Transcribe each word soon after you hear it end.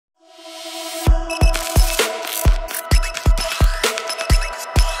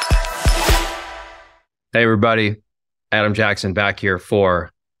Hey, everybody. Adam Jackson back here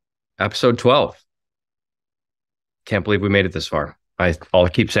for episode 12. Can't believe we made it this far. I'll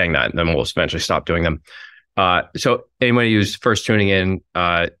keep saying that, and then we'll eventually stop doing them. So, anybody who's first tuning in,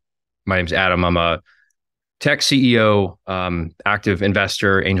 my name's Adam. I'm a tech CEO, active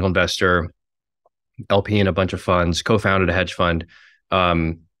investor, angel investor, LP in a bunch of funds, co-founded a hedge fund,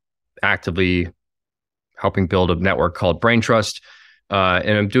 um, actively helping build a network called Braintrust.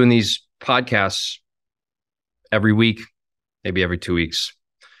 And I'm doing these podcasts every week, maybe every 2 weeks,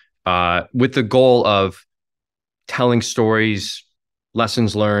 with the goal of telling stories,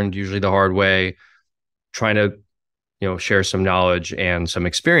 lessons learned, usually the hard way, trying to, share some knowledge and some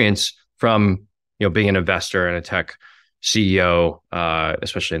experience from, being an investor and a tech CEO,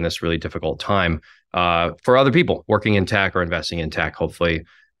 especially in this really difficult time, for other people working in tech or investing in tech. Hopefully,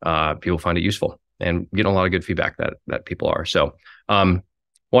 people find it useful and getting a lot of good feedback that people are. So,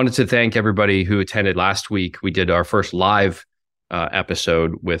 wanted to thank everybody who attended last week. We did our first live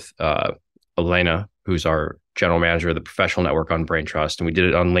episode with Elena, who's our general manager of the professional network on Braintrust. And we did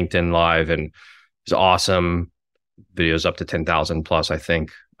it on LinkedIn Live, and it was awesome. Videos up to 10,000 plus, I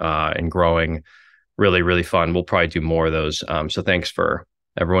think, and growing. Really, really fun. We'll probably do more of those. So thanks for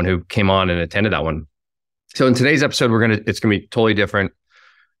everyone who came on and attended that one. So in today's episode, it's going to be totally different.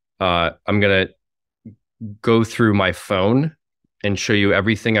 I'm going to go through my phone and show you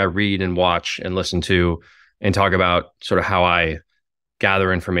everything I read and watch and listen to and talk about sort of how I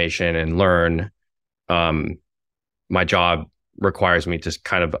gather information and learn. My job requires me to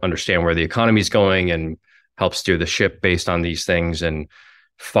kind of understand where the economy is going and help steer the ship based on these things and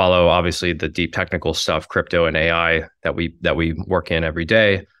follow, obviously, the deep technical stuff, crypto and AI that we work in every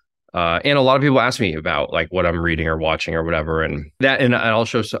day. And a lot of people ask me about like what I'm reading or watching or whatever, and I'll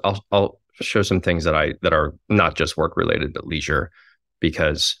show some things that are not just work related but leisure,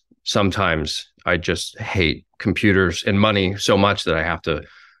 because sometimes I just hate computers and money so much that I have to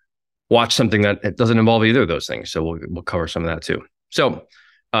watch something that it doesn't involve either of those things. So we'll cover some of that too. So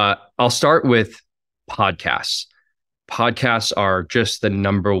I'll start with podcasts. Podcasts are just the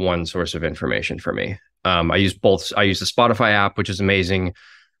number one source of information for me. I use both. I use the Spotify app, which is amazing.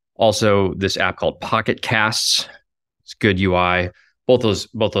 Also, this app called Pocket Casts. It's good UI. Both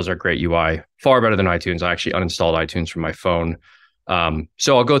those are great UI. Far better than iTunes. I actually uninstalled iTunes from my phone.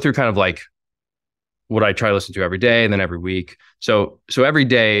 So I'll go through kind of like what I try to listen to every day and then every week. So every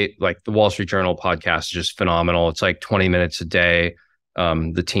day, like the Wall Street Journal podcast is just phenomenal. It's like 20 minutes a day.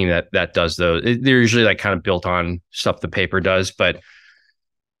 The team that does those, they're usually like kind of built on stuff the paper does, but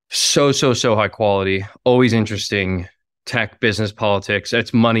so high quality, always interesting. Tech, business, politics.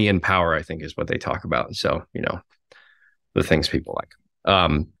 It's money and power, I think, is what they talk about. So, the things people like.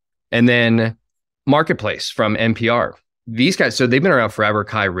 And then Marketplace from NPR. These guys, so they've been around forever.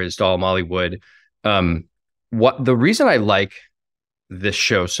 Kai Rizdal, Molly Wood. What the reason I like this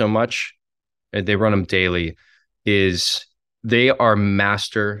show so much, and they run them daily, is they are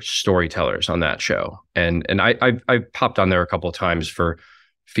master storytellers on that show. And I've popped on there a couple of times for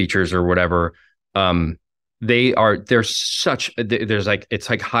features or whatever. There's like, it's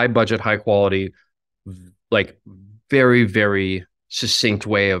like high budget, high quality, like very, very succinct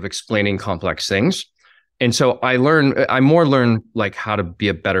way of explaining complex things. And so I more learn like how to be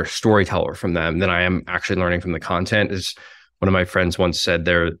a better storyteller from them than I am actually learning from the content. As one of my friends once said,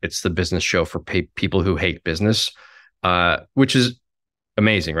 it's the business show for people who hate business, which is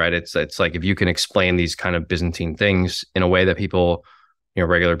amazing, right? It's like if you can explain these kind of Byzantine things in a way that people,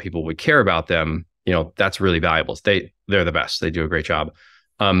 regular people would care about them, that's really valuable. They're the best. They do a great job.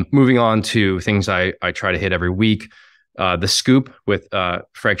 Moving on to things I try to hit every week. The Scoop with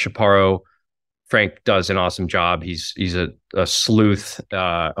Frank Chaparro. Frank does an awesome job. He's a sleuth,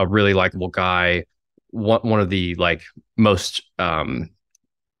 a really likable guy. One of the like most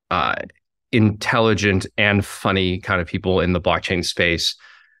intelligent and funny kind of people in the blockchain space.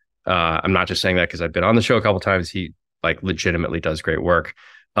 I'm not just saying that because I've been on the show a couple of times. He like legitimately does great work.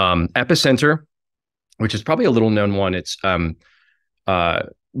 Epicenter, which is probably a little known one. It's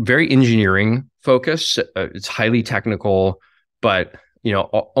very engineering focused. It's highly technical, but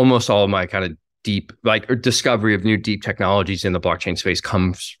almost all of my kind of deep discovery of new deep technologies in the blockchain space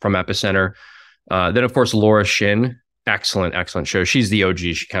comes from Epicenter. Then of course Laura Shin, excellent show. She's the OG.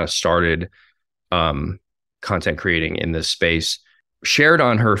 She kind of started content creating in this space. Shared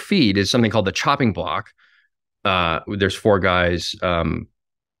on her feed is something called the Chopping Block. There's four guys,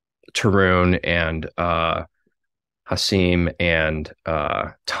 Tarun and Hasim and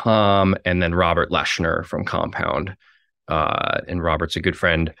Tom, and then Robert Leschner from Compound. And Robert's a good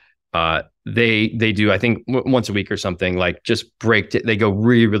friend. They do, I think, once a week or something, like just they go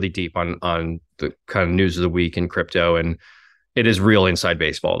really, really deep on the kind of news of the week in crypto, and it is real inside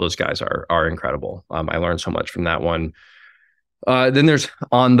baseball. Those guys are incredible. I learned so much from that one. Then there's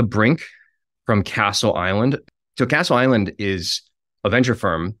On the Brink from Castle Island. So Castle Island is a venture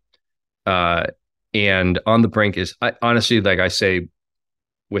firm, and On the Brink is, honestly, like I say,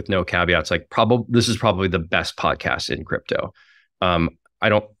 with no caveats, like this is probably the best podcast in crypto. I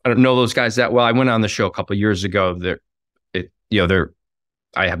don't know those guys that well. I went on the show a couple of years ago.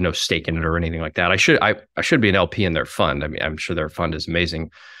 I have no stake in it or anything like that. I should be an LP in their fund. I mean, I'm sure their fund is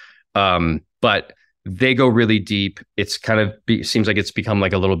amazing. But they go really deep. It's kind of seems like it's become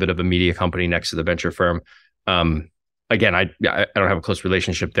like a little bit of a media company next to the venture firm. Again, I don't have a close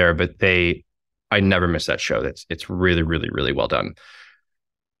relationship there, but I never miss that show. It's really, really, really well done.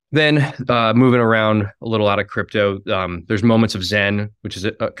 Then moving around a little out of crypto, there's Moments of Zen, which is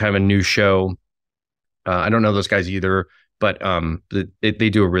a kind of a new show. I don't know those guys either, but they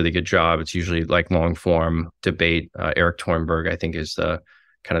do a really good job. It's usually like long form debate. Eric Tornberg, I think, is the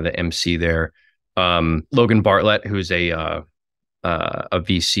kind of the MC there. Logan Bartlett, who's a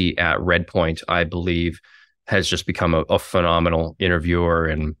VC at Redpoint, I believe, has just become a phenomenal interviewer,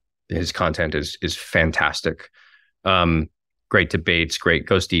 and his content is fantastic. Great debates,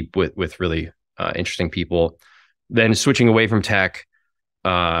 goes deep with really interesting people. Then switching away from tech,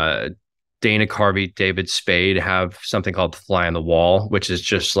 Dana Carvey, David Spade have something called Fly on the Wall, which is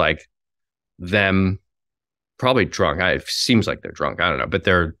just like them probably drunk. It seems like they're drunk. I don't know, but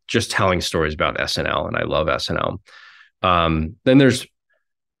they're just telling stories about SNL, and I love SNL. Then there's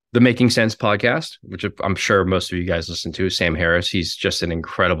the Making Sense podcast, which I'm sure most of you guys listen to. Sam Harris, he's just an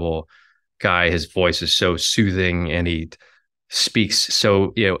incredible guy. His voice is so soothing, and he speaks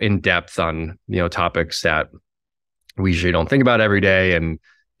so in depth on topics that we usually don't think about every day, and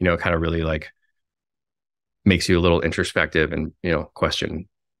kind of really like makes you a little introspective and question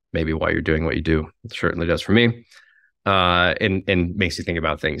maybe why you're doing what you do. It certainly does for me, and makes you think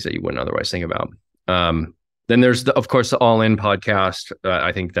about things that you wouldn't otherwise think about. Then there's of course the All In podcast.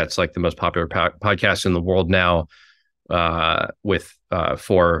 I think that's like the most popular podcast in the world now, with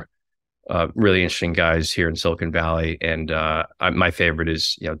four really interesting guys here in Silicon Valley, and my favorite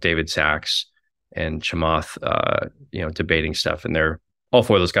is David Sachs and Chamath, debating stuff, and all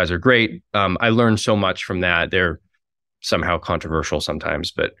four of those guys are great. I learned so much from that. They're somehow controversial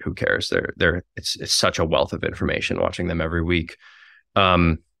sometimes, but who cares? It's such a wealth of information watching them every week.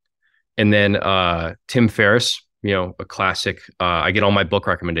 And then Tim Ferriss, a classic. I get all my book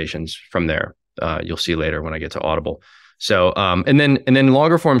recommendations from there. You'll see later when I get to Audible. So and then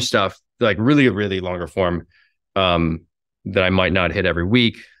longer form stuff, like really, really longer form, that I might not hit every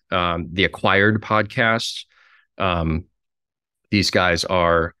week. The Acquired podcast. These guys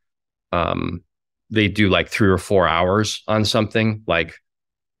are, they do like 3 or 4 hours on something, like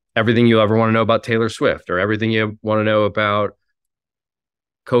everything you ever want to know about Taylor Swift, or everything you want to know about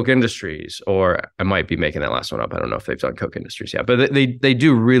Coke Industries, or I might be making that last one up. I don't know if they've done Coke Industries yet, but they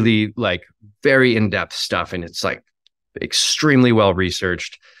do really like very in-depth stuff, and it's like extremely well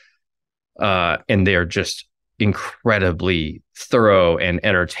researched, and they're just incredibly thorough and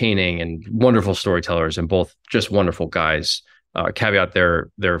entertaining and wonderful storytellers, and both just wonderful guys. Caveat,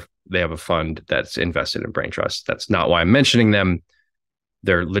 they have a fund that's invested in Braintrust. That's not why I'm mentioning them.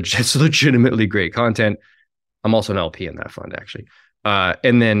 They're legitimately great content. I'm also an LP in that fund, actually.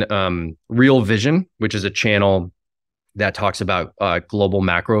 And then Real Vision, which is a channel that talks about global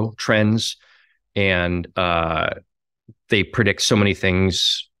macro trends, and they predict so many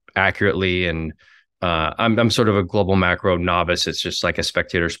things accurately. And I'm sort of a global macro novice. It's just like a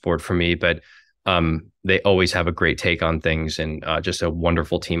spectator sport for me, but they always have a great take on things, and just a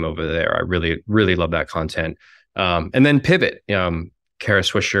wonderful team over there. I really, really love that content. And then Pivot, Kara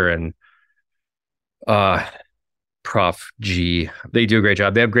Swisher and Prof G, they do a great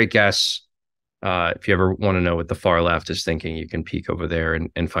job. They have great guests. If you ever want to know what the far left is thinking, you can peek over there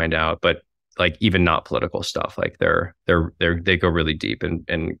and find out. But like even not political stuff, like they go really deep,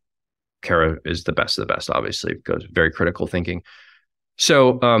 and Kara is the best of the best. Obviously, goes very critical thinking.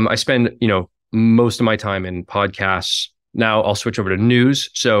 So I spend most of my time in podcasts. Now I'll switch over to news.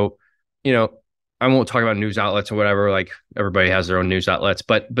 So I won't talk about news outlets or whatever. Like everybody has their own news outlets,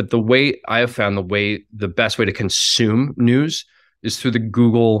 but the way I have found the best way to consume news is through the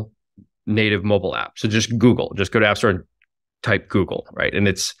Google native mobile app. So just go to App Store and type Google, right? And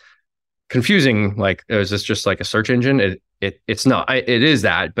it's confusing. Like, is this just like a search engine? It's not. It is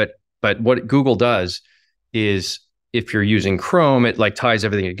that, but what Google does is, if you're using Chrome, it like ties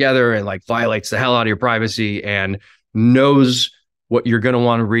everything together and like violates the hell out of your privacy and knows what you're going to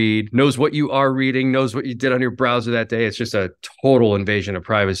want to read, knows what you are reading, knows what you did on your browser that day. It's just a total invasion of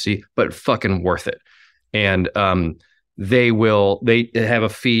privacy, but fucking worth it. And they have a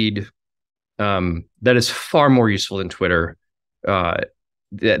feed that is far more useful than Twitter.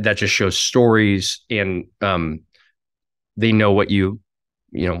 That just shows stories, and they know what you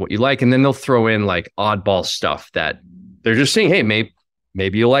like, and then they'll throw in like oddball stuff that they're just saying, hey,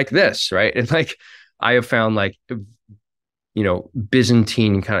 maybe you like this, right? And like I have found like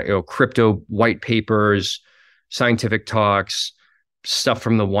Byzantine kind of crypto white papers, scientific talks, stuff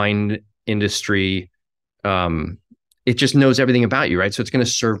from the wine industry. It just knows everything about you, right? So it's going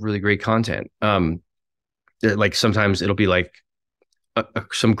to serve really great content. Like sometimes it'll be like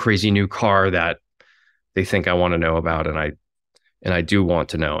some crazy new car that they think I want to know about, and I do want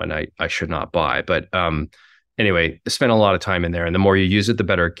to know, and I should not buy. But anyway, I spent a lot of time in there, and the more you use it, the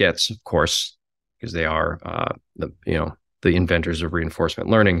better it gets, of course, because they are the inventors of reinforcement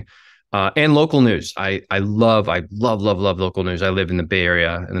learning. And local news. I love local news. I live in the Bay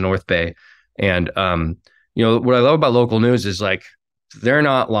Area, in the North Bay, and what I love about local news is like they're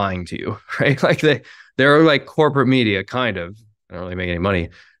not lying to you, right? Like they're like corporate media, kind of. I don't really make any money,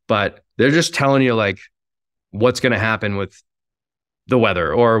 but they're just telling you like what's going to happen with the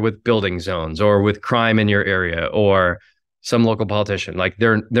weather, or with building zones, or with crime in your area, or some local politician. Like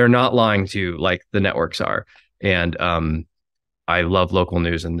they're not lying to you like the networks are. And I love local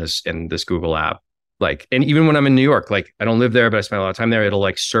news in this Google app. Like, and even when I'm in New York, like I don't live there, but I spend a lot of time there. It'll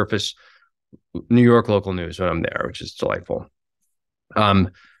like surface New York local news when I'm there, which is delightful.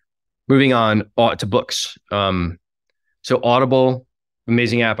 Moving on to books. So Audible,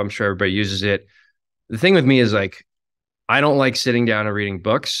 amazing app. I'm sure everybody uses it. The thing with me is like, I don't like sitting down and reading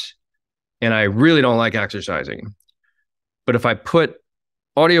books, and I really don't like exercising. But if I put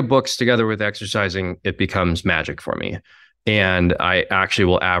audiobooks together with exercising, it becomes magic for me. And I actually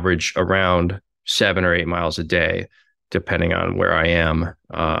will average around 7 or 8 miles a day, depending on where I am.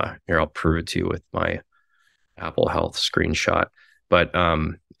 Here, I'll prove it to you with my Apple Health screenshot. But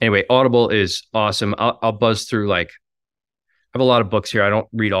anyway, Audible is awesome. I'll buzz through like, I have a lot of books here. I don't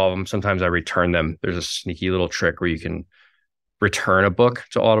read all of them. Sometimes I return them. There's a sneaky little trick where you can return a book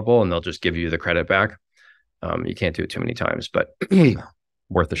to Audible and they'll just give you the credit back. You can't do it too many times, but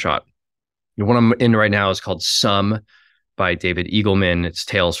worth a shot. The one I'm in right now is called Some by David Eagleman. It's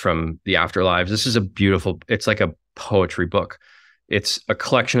Tales from the Afterlives. This is it's like a poetry book. It's a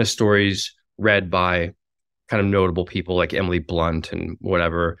collection of stories read by kind of notable people like Emily Blunt and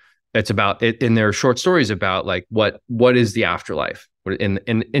whatever. It's about it in their short stories about like what is the afterlife,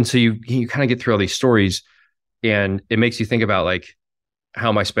 and so you kind of get through all these stories, and it makes you think about like, how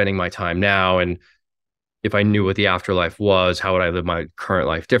am I spending my time now, and if I knew what the afterlife was, how would I live my current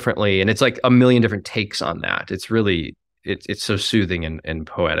life differently? And it's like a million different takes on that. It's really it's so soothing and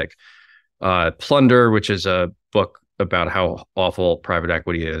poetic. Plunder, which is a book about how awful private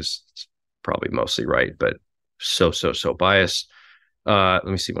equity is. It's probably mostly right, but so biased. Let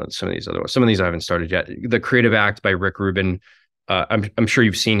me see some of these other ones. Some of these I haven't started yet. The Creative Act by Rick Rubin. I'm sure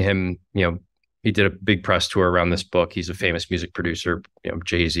you've seen him. He did a big press tour around this book. He's a famous music producer.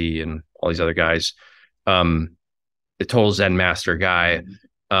 Jay-Z and all these other guys. A total Zen master guy.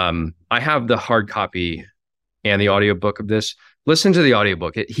 I have the hard copy and the audiobook of this. Listen to the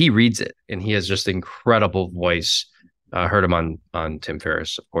audiobook. He reads it, and he has just incredible voice. Heard him on Tim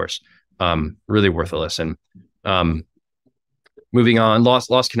Ferriss, of course. Really worth a listen. Moving on,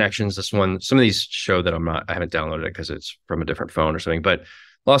 Lost Connections. This one, some of these show that I haven't downloaded it because it's from a different phone or something. But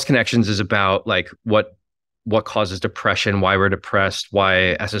Lost Connections is about like what causes depression, why we're depressed,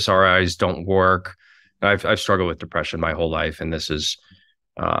 why SSRIs don't work. I've struggled with depression my whole life, and this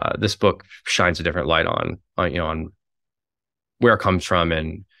book shines a different light on where it comes from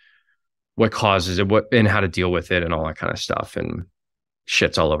and what causes it, and how to deal with it, and all that kind of stuff. And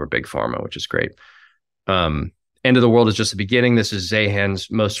shits all over big pharma, which is great. End of the World is Just the Beginning. This is Zahan's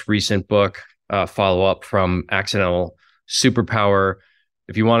most recent book, follow-up from Accidental Superpower.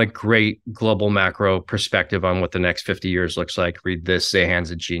 If you want a great global macro perspective on what the next 50 years looks like, read this. Zahan's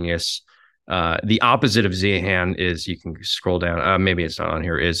a genius. The opposite of Zahan is, you can scroll down, maybe it's not on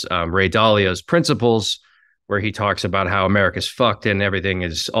here, is Ray Dalio's Principles, where he talks about how America's fucked and everything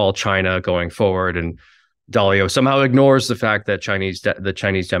is all China going forward. And Dalio somehow ignores the fact that the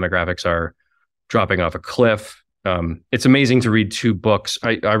Chinese demographics are dropping off a cliff. It's amazing to read two books.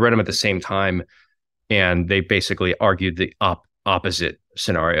 I read them at the same time, and they basically argued the opposite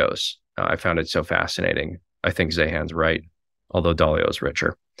scenarios. I found it so fascinating. I think Zahan's right, although Dalio's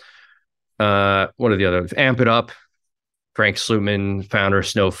richer. What are the others? Amp It Up. Frank Slootman, founder of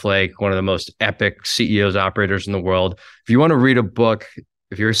Snowflake, one of the most epic CEOs, operators in the world. If you want to read a book,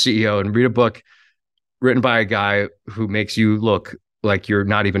 if you're a CEO and read a book written by a guy who makes you look like you're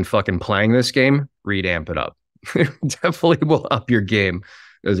not even fucking playing this game, read Amp It Up. Definitely will up your game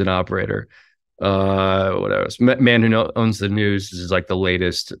as an operator. What else? Man Who Owns the News. This is like the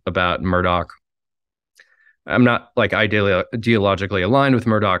latest about Murdoch. I'm not like ideologically aligned with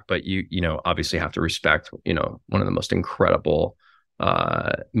Murdoch, but you know obviously have to respect one of the most incredible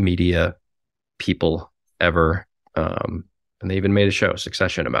media people ever. And they even made a show,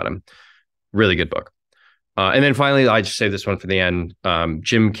 Succession, about him. Really good book. And then finally, I just save this one for the end.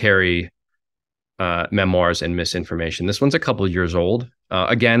 Jim Carrey, Memoirs and Misinformation. This one's a couple of years old.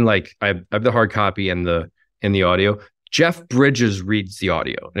 Again, like I have the hard copy and the audio. Jeff Bridges reads the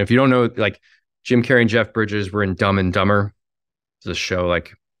audio. And if you don't know, like Jim Carrey and Jeff Bridges were in Dumb and Dumber. It's a show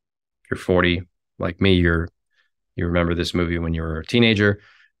like if you're 40, like me, you remember this movie when you were a teenager.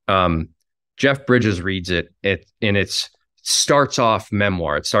 Jeff Bridges reads it, and it starts off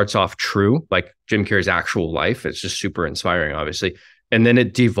memoir. It starts off true, like Jim Carrey's actual life. It's just super inspiring, obviously. And then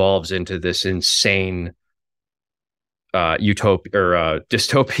it devolves into this insane utopia or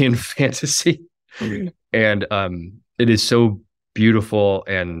dystopian fantasy. And it is so beautiful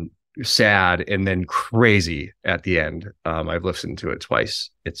and sad and then crazy at the end. I've listened to it twice.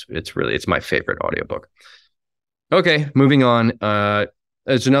 It's my favorite audiobook. Okay, moving on.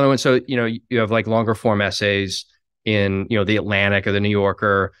 There's another one. So, you have like longer form essays in, the Atlantic or the New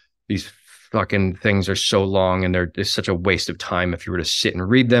Yorker. These fucking things are so long and they're such a waste of time if you were to sit and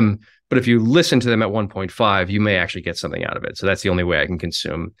read them. But if you listen to them at 1.5, you may actually get something out of it. So that's the only way I can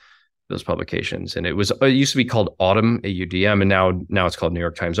consume those publications. And it used to be called Autumn, AUDM, and now it's called New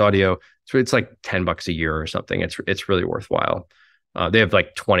York Times Audio. So it's like $10 a year or something. It's really worthwhile. They have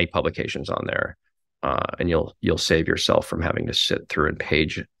like 20 publications on there, and you'll save yourself from having to sit through and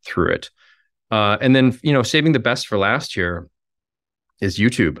page through it. And then saving the best for last year is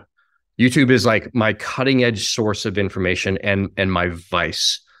YouTube. YouTube is like my cutting edge source of information and my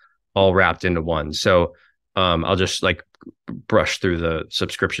vice all wrapped into one. So I'll just like brush through the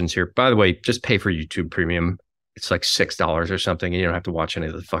subscriptions here. By the way, just pay for YouTube Premium. It's like $6 or something, and you don't have to watch any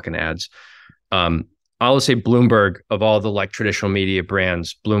of the fucking ads. I'll say Bloomberg, of all the like traditional media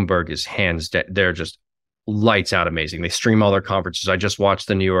brands, Bloomberg is they're just lights out amazing. They stream all their conferences. I just watched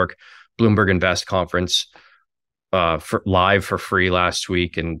the New York Bloomberg Invest conference live for free last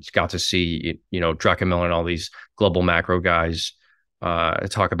week and got to see, Druckenmiller and all these global macro guys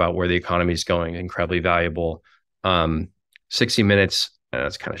talk about where the economy is going. Incredibly valuable. 60 Minutes,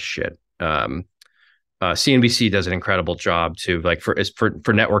 that's kind of shit. CNBC does an incredible job too, like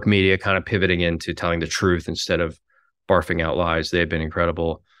for network media, kind of pivoting into telling the truth instead of barfing out lies. They've been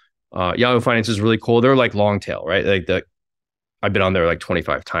incredible. Yahoo Finance is really cool. They're like long tail, right? Like I've been on there like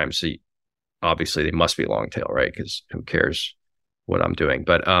 25 times. So obviously they must be long tail, right? Because who cares what I'm doing?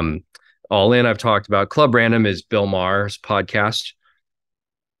 But All In, I've talked about. Club Random is Bill Maher's podcast.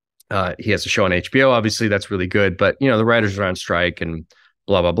 He has a show on HBO. Obviously, that's really good. But, the writers are on strike and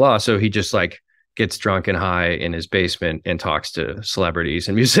blah, blah, blah. So he just like gets drunk and high in his basement and talks to celebrities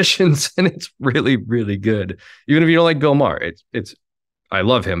and musicians. And it's really, really good. Even if you don't like Bill Maher, I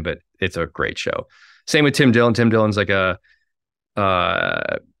love him, but it's a great show. Same with Tim Dillon. Tim Dillon's like a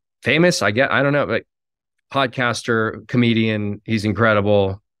famous, I don't know, like podcaster, comedian. He's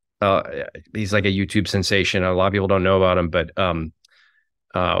incredible. He's like a YouTube sensation. A lot of people don't know about him, but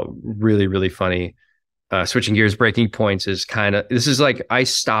really, really funny. Switching gears, Breaking Points is this is like I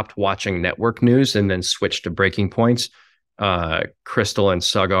stopped watching network news and then switched to Breaking Points. Crystal and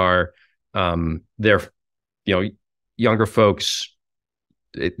Sugar, they're younger folks.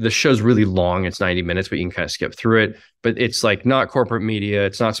 The show's really long. It's 90 minutes, but you can kind of skip through it. But it's like not corporate media.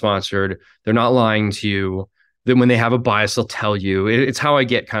 It's not sponsored. They're not lying to you. Then when they have a bias, they'll tell you. It's how I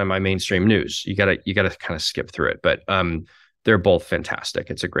get kind of my mainstream news. You gotta kind of skip through it. But they're both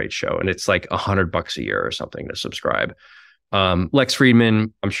fantastic. It's a great show, and it's like $100 a year or something to subscribe. Lex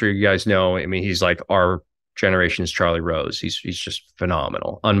Friedman, I'm sure you guys know. I mean, he's like our generation's Charlie Rose. He's just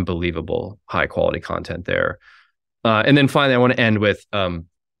phenomenal, unbelievable, high quality content there. And then finally, I want to end with a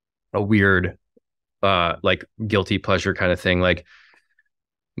weird, like guilty pleasure kind of thing. Like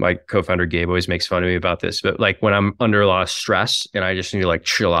my co-founder Gabe always makes fun of me about this, but like when I'm under a lot of stress and I just need to like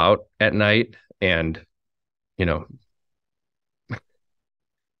chill out at night, and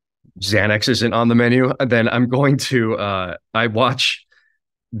Xanax isn't on the menu, then I'm going to I watch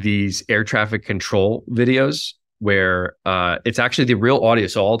these air traffic control videos where it's actually the real audio.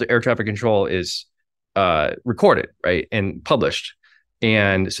 So all the air traffic control is recorded, right, and published.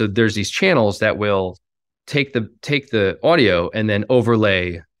 And so there's these channels that will take the audio and then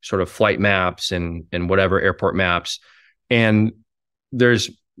overlay sort of flight maps and whatever airport maps. And there's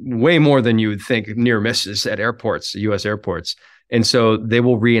way more than you would think near misses at airports, US airports. And so they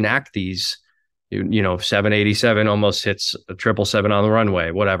will reenact these, 787 almost hits a 777 on the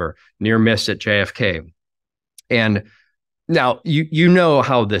runway, whatever, near miss at JFK. And now you know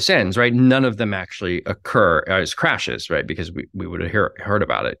how this ends, right? None of them actually occur as crashes, right? Because we would have heard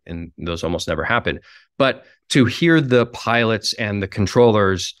about it, and those almost never happen. But to hear the pilots and the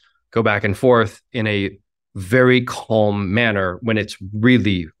controllers go back and forth in a very calm manner when it's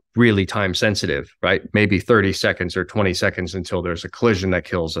really, really time sensitive, right? Maybe 30 seconds or 20 seconds until there's a collision that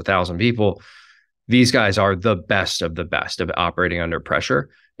kills 1,000 people. These guys are the best of operating under pressure.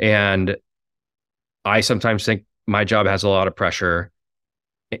 And I sometimes think my job has a lot of pressure,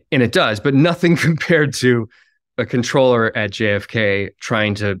 and it does, but nothing compared to a controller at JFK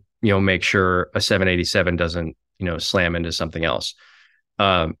trying to, make sure a 787 doesn't, slam into something else.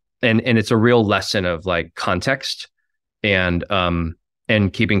 And it's a real lesson of like context and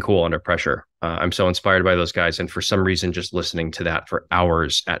keeping cool under pressure. I'm so inspired by those guys. And for some reason, just listening to that for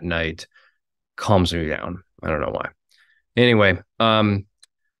hours at night calms me down. I don't know why. Anyway,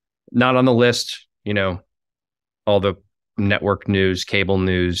 not on the list, all the network news, cable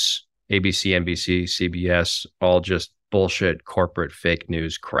news, ABC, NBC, CBS, all just bullshit, corporate fake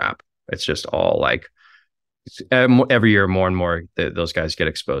news crap. It's just all like every year more and more those guys get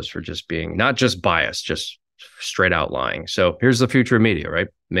exposed for just being not just biased, just straight out lying. So here's the future of media, right?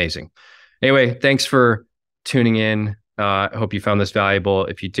 Amazing. Anyway, thanks for tuning in. I hope you found this valuable.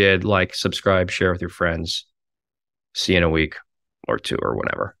 If you did, like, subscribe, share with your friends. See you in a week or two or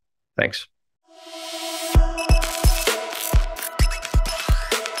whenever. Thanks.